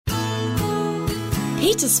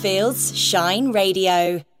Petersfield's Shine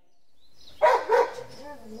Radio.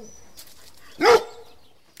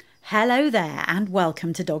 Hello there and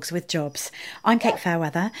welcome to Dogs with Jobs. I'm Kate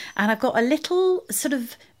Fairweather and I've got a little sort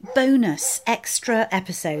of bonus extra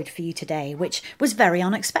episode for you today, which was very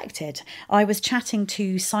unexpected. I was chatting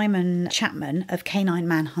to Simon Chapman of Canine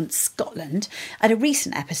Manhunt Scotland. At a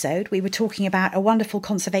recent episode, we were talking about a wonderful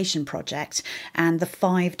conservation project and the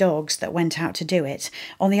 5 dogs that went out to do it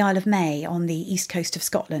on the Isle of May on the east coast of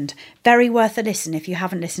Scotland. Very worth a listen if you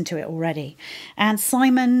haven't listened to it already. And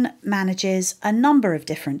Simon manages a number of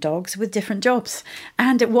different dogs with different jobs.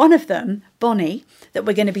 And one of them, Bonnie, that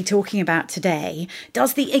we're going to be talking about today,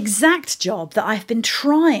 does the exact job that I've been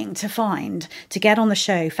trying to find to get on the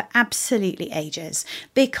show for absolutely ages,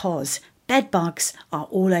 because bedbugs are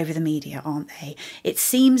all over the media, aren't they? It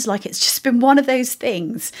seems like it's just been one of those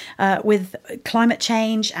things with climate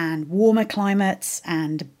change and warmer climates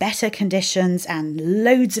and better conditions and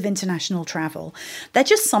loads of international travel. They're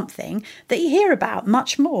just something that you hear about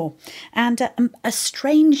much more. And a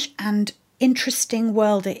strange and interesting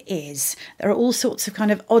world it is. There are all sorts of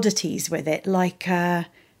kind of oddities with it, like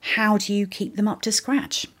how do you keep them up to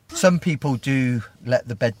scratch? Some people do let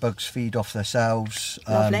the bedbugs feed off themselves.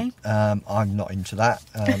 Lovely. I'm not into that.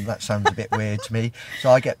 That sounds a bit weird to me. So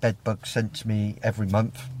I get bedbugs sent to me every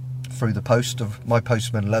month through the post. My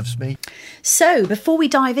postman loves me. So before we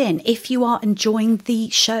dive in, if you are enjoying the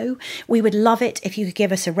show, we would love it if you could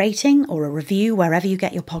give us a rating or a review wherever you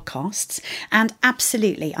get your podcasts. And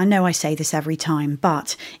absolutely, I know I say this every time,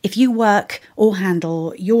 but if you work or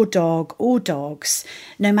handle your dog or dogs,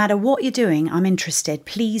 no matter what you're doing, I'm interested.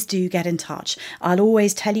 Please do get in touch. I'll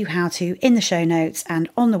always tell you how to in the show notes and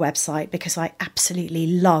on the website, because I absolutely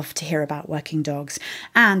love to hear about working dogs.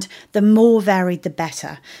 And the more varied, the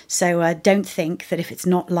better. So don't think that if it's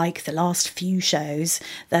not like the last few shows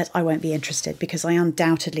that I won't be interested, because I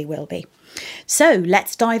undoubtedly will be. So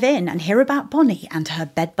let's dive in and hear about Bonnie and her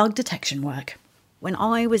bedbug detection work. When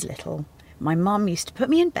I was little, my mum used to put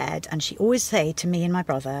me in bed and she always say to me and my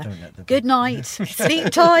brother, good night, sleep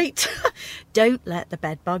tight, don't let the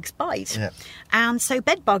bedbugs bite. Yeah. And so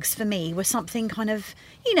bedbugs for me were something kind of,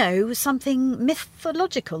 something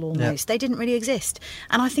mythological almost. Yeah. They didn't really exist.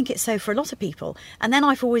 And I think it's so for a lot of people. And then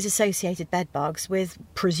I've always associated bedbugs with,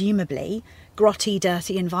 presumably, grotty,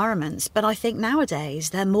 dirty environments. But I think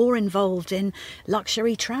nowadays they're more involved in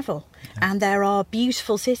luxury travel. Yeah. And there are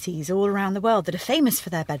beautiful cities all around the world that are famous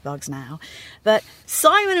for their bedbugs now. But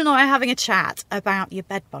Simon and I are having a chat about your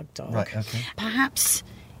bedbug dog. Right, okay. Perhaps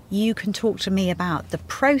you can talk to me about the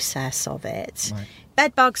process of it. Right.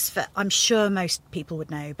 Bedbugs, I'm sure most people would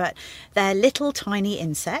know, but they're little tiny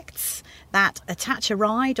insects that attach a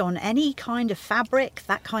ride on any kind of fabric,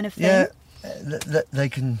 that kind of thing. Yeah, they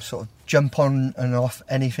can sort of jump on and off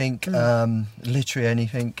anything, literally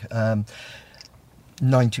anything.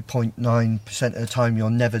 90.9% of the time you'll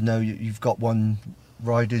never know you've got one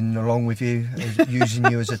riding along with you, using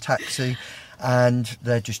you as a taxi. And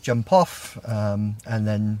they just jump off and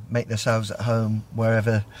then make themselves at home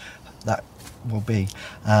wherever that will be.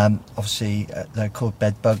 Obviously, they're called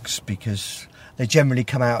bed bugs because they generally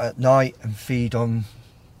come out at night and feed on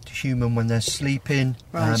the human when they're sleeping.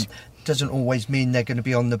 Right. Doesn't always mean they're going to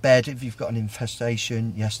be on the bed. If you've got an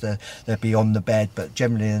infestation, yes, they'll be on the bed, but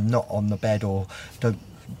generally they're not on the bed, or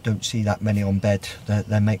don't see that many on bed.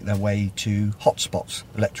 They make their way to hotspots,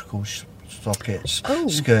 electrical sockets,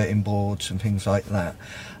 skirting boards and things like that.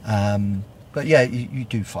 But yeah, you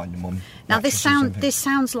do find them on. Now this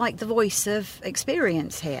sounds like the voice of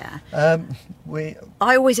experience here. I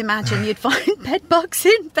always imagine you'd find bed bugs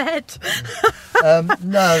in bed.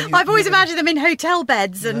 No, I've always imagined them in hotel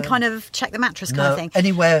beds and kind of check the mattress kind of thing.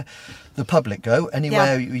 Anywhere the public go,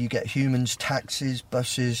 anywhere you get humans, taxis,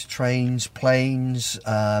 buses, trains, planes,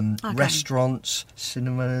 restaurants,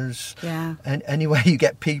 cinemas, and anywhere you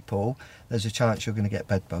get people, there's a chance you're going to get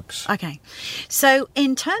bed bugs. Okay. So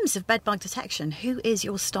in terms of bedbug detection, who is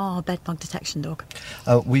your star bedbug detection dog?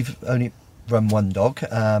 We've only run one dog.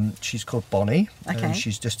 She's called Bonnie. Okay.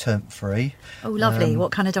 She's just turned 3. Oh, lovely.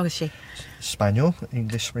 What kind of dog is she? Spaniel,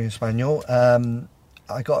 English Springer Spaniel.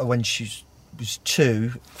 I got her when she was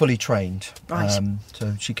 2, fully trained. Right.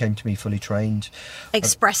 So she came to me fully trained.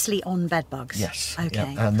 Expressly on bedbugs? Yes.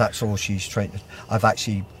 Okay. Yeah, and that's all she's trained. I've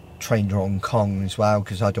actually trained her on Kong as well,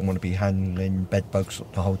 because I don't want to be handling bed bugs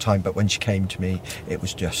the whole time, but when she came to me it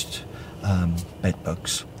was just bed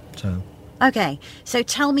bugs. So okay, so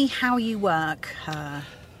tell me how you work her.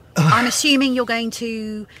 I'm assuming you're going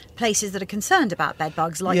to places that are concerned about bed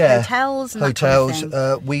bugs, like hotels and that kind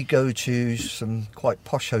of thing. We go to some quite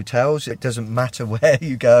posh hotels. It doesn't matter where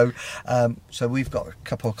you go. So we've got a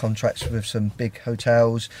couple of contracts with some big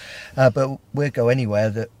hotels, but we'll go anywhere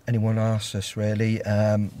that anyone asks us, really.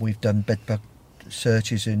 We've done bed bug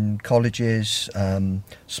searches in colleges,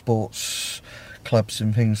 sports clubs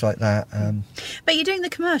and things like that. But you're doing the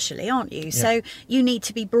commercially, aren't you? Yeah. So you need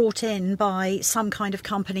to be brought in by some kind of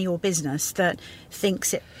company or business that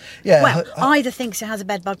thinks it, either thinks it has a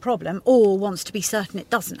bedbug problem or wants to be certain it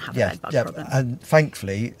doesn't have a bedbug problem. And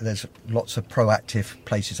thankfully, there's lots of proactive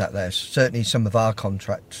places out there. Certainly some of our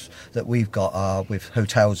contracts that we've got are with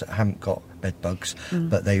hotels that haven't got bed bugs,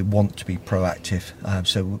 but they want to be proactive.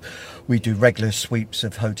 So we do regular sweeps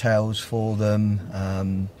of hotels for them,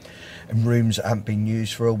 and rooms that haven't been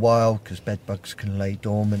used for a while, because bed bugs can lay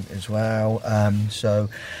dormant as well. So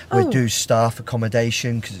we do staff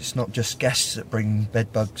accommodation, because it's not just guests that bring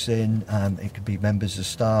bed bugs in, it could be members of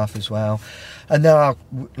staff as well. And there are,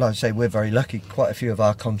 like I say, we're very lucky, quite a few of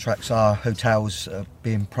our contracts are hotels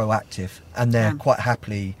being proactive, and they're quite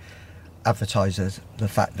happily advertise the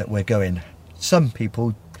fact that we're going. Some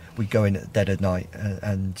people, we go in at the dead of night,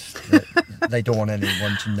 and they don't want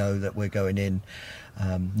anyone to know that we're going in.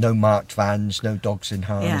 No marked vans, no dogs in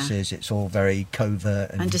harnesses. It's all very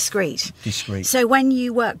covert and discreet. So when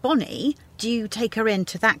you work Bonnie, do you take her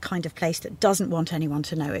into that kind of place that doesn't want anyone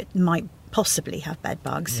to know it might possibly have bed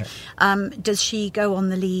bugs? Does she go on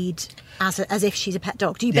the lead as if she's a pet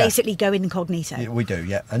dog? Do you basically go incognito? Yeah, we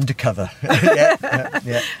do, undercover.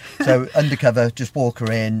 So undercover, just walk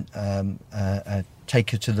her in,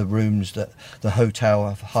 take her to the rooms that the hotel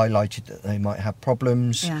have highlighted that they might have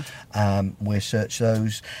problems. We'll search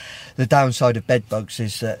those. The downside of bed bugs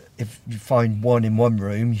is that if you find one in one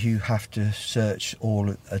room, you have to search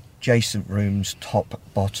all adjacent rooms, top,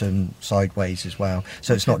 bottom, sideways as well.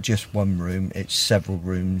 So it's not just one room, it's several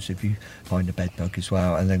rooms if you find a bed bug as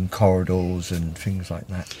well, and then corridors and things like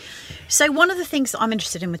that. So one of the things that I'm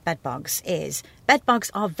interested in with bed bugs is bed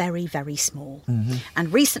bugs are very, very small.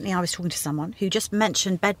 And recently I was talking to someone who just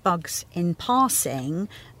mentioned bed bugs in passing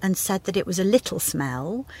and said that it was a little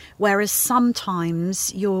smell, whereas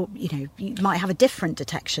sometimes you might have a different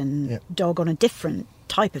detection dog on a different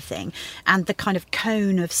type of thing, and the kind of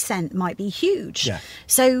cone of scent might be huge.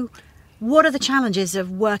 So what are the challenges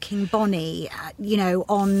of working Bonnie,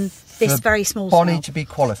 on this very small Bonnie smell? To be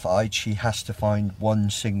qualified, she has to find one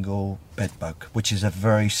single bed bug, which is a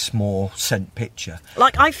very small scent picture.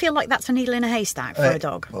 Like, I feel like that's a needle in a haystack for a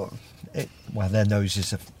dog. Well, their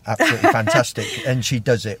noses are absolutely fantastic, and she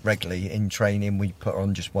does it regularly in training. We put her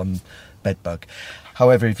on just one bed bug.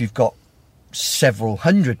 However, if you've got several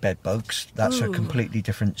hundred bed bugs, that's a completely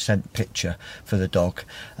different scent picture for the dog.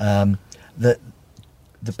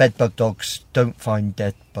 The bed bug dogs don't find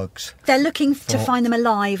dead bugs. They're looking to find them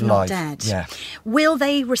alive, not dead. Will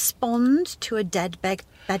they respond to a dead bed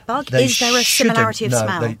bug? Is there a similarity of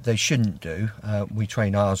smell? No, they shouldn't do. We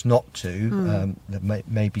train ours not to. There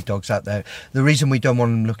may be dogs out there. The reason we don't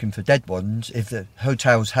want them looking for dead ones, if the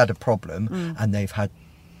hotel's had a problem and they've had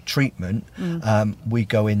treatment, we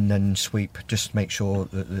go in and sweep just to make sure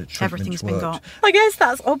that the treatment's everything's worked. been got. I guess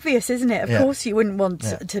that's obvious, isn't it? Of course you wouldn't want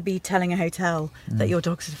to be telling a hotel that your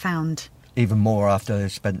dogs had found. Even more after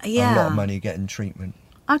they've spent a lot of money getting treatment.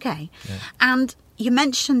 Okay. And you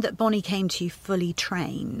mentioned that Bonnie came to you fully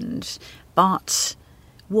trained, but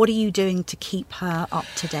what are you doing to keep her up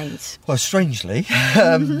to date? Well, strangely,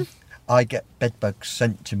 I get bed bugs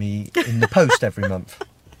sent to me in the post every month.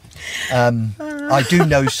 I do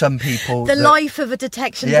know some people... life of a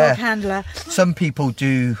detection dog handler. Some people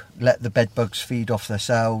do let the bed bugs feed off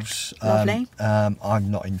themselves. Lovely.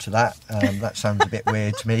 I'm not into that. That sounds a bit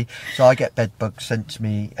weird to me. So I get bed bugs sent to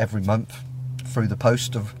me every month through the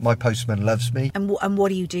post. My postman loves me. And what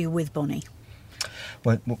do you do with Bonnie?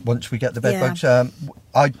 Once we get the bed bugs,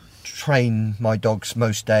 I train my dogs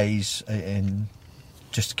most days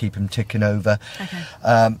just to keep them ticking over.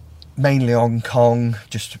 Okay. Mainly on Kong,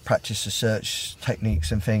 just to practice the search techniques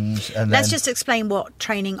and things. And let's just explain what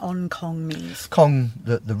training on Kong means. Kong,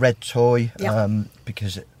 the red toy,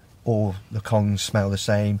 because all the Kongs smell the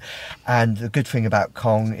same. And the good thing about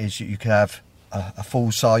Kong is you can have a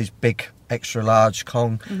full-size, big, extra large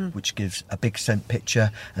Kong, which gives a big scent picture,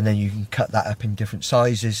 and then you can cut that up in different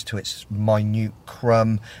sizes to its minute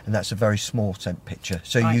crumb, and that's a very small scent picture.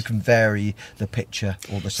 So you can vary the picture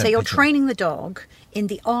or the scent picture. So you're training the dog in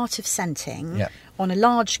the art of scenting Yeah. on a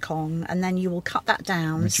large Kong, and then you will cut that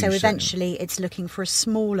down. Reduce so it. eventually it's looking for a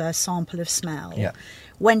smaller sample of smell. Yeah.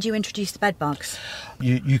 When do you introduce the bed bugs?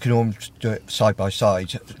 You can almost do it side by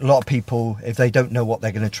side. A lot of people, if they don't know what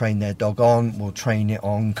they're going to train their dog on, will train it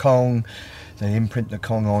on Kong. They imprint the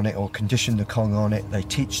Kong on it or condition the Kong on it. They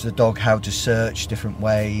teach the dog how to search different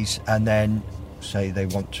ways, and then say they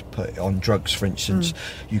want to put it on drugs, for instance.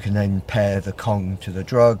 You can then pair the Kong to the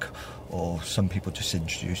drug, or some people just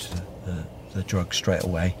introduce the drug straight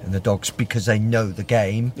away. And the dogs, because they know the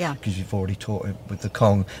game, because you've already taught it with the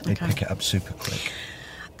Kong, they pick it up super quick.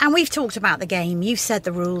 And we've talked about the game. You've said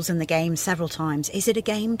the rules in the game several times. Is it a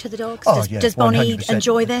game to the dogs? Oh, yeah, Does Bonnie 100%.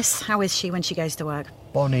 enjoy this? How is she when she goes to work?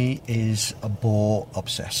 Bonnie is a ball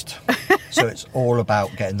obsessed. So it's all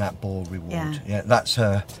about getting that ball reward. Yeah, that's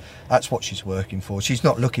her. That's what she's working for. She's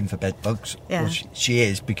not looking for bed bugs. Yeah. Well, she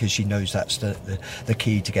is, because she knows that's the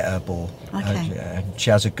key to get her ball. Okay. And she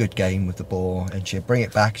has a good game with the ball, and she'll bring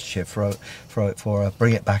it back, she'll throw it for her,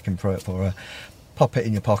 bring it back and throw it for her, pop it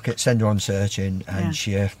in your pocket, send her on searching, and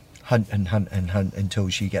she'll hunt and hunt and hunt until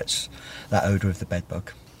she gets that odour of the bed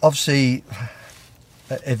bug. Obviously,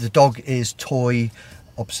 if the dog is toy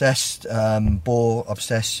obsessed, ball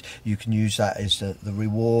obsessed, you can use that as the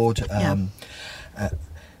reward.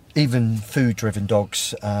 Even food-driven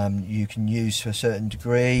dogs, you can use to a certain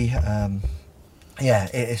degree.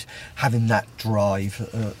 It is having that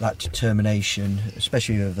drive, that determination,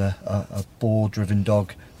 especially with a ball-driven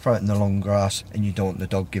dog. Throw it in the long grass, and you don't want the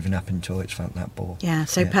dog giving up until it's found that ball. Yeah,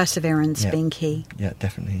 so perseverance being key. Yeah,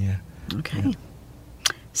 definitely, yeah. Okay. Yeah.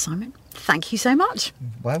 Simon, thank you so much.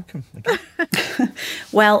 Welcome.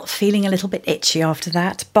 Well, feeling a little bit itchy after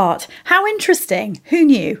that, but how interesting. Who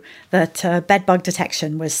knew that bedbug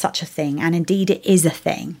detection was such a thing, and indeed it is a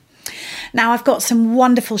thing. Now, I've got some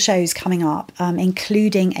wonderful shows coming up,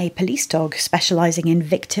 including a police dog specialising in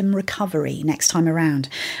victim recovery next time around.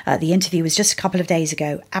 The interview was just a couple of days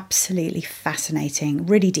ago. Absolutely fascinating,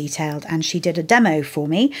 really detailed. And she did a demo for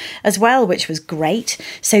me as well, which was great.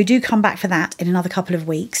 So do come back for that in another couple of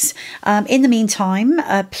weeks. In the meantime,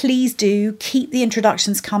 please do keep the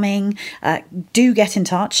introductions coming. Do get in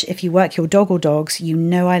touch. If you work your dog or dogs, you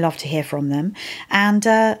know I love to hear from them. And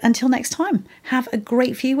until next time, have a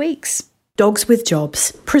great few weeks. Dogs with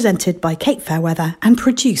Jobs, presented by Kate Fairweather and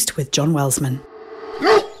produced with John Welsman.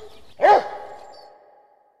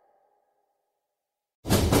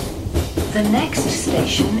 The next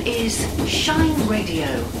station is Shine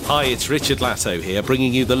Radio. Hi, it's Richard Latto here,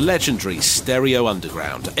 bringing you the legendary Stereo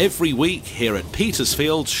Underground every week here at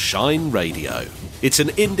Petersfield's Shine Radio. It's an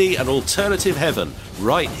indie and alternative heaven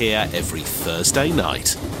right here every Thursday night.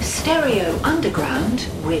 Stereo Underground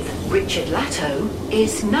with Richard Latto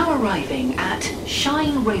is now arriving at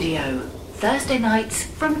Shine Radio, Thursday nights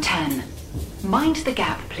from 10. Mind the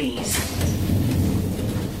gap, please.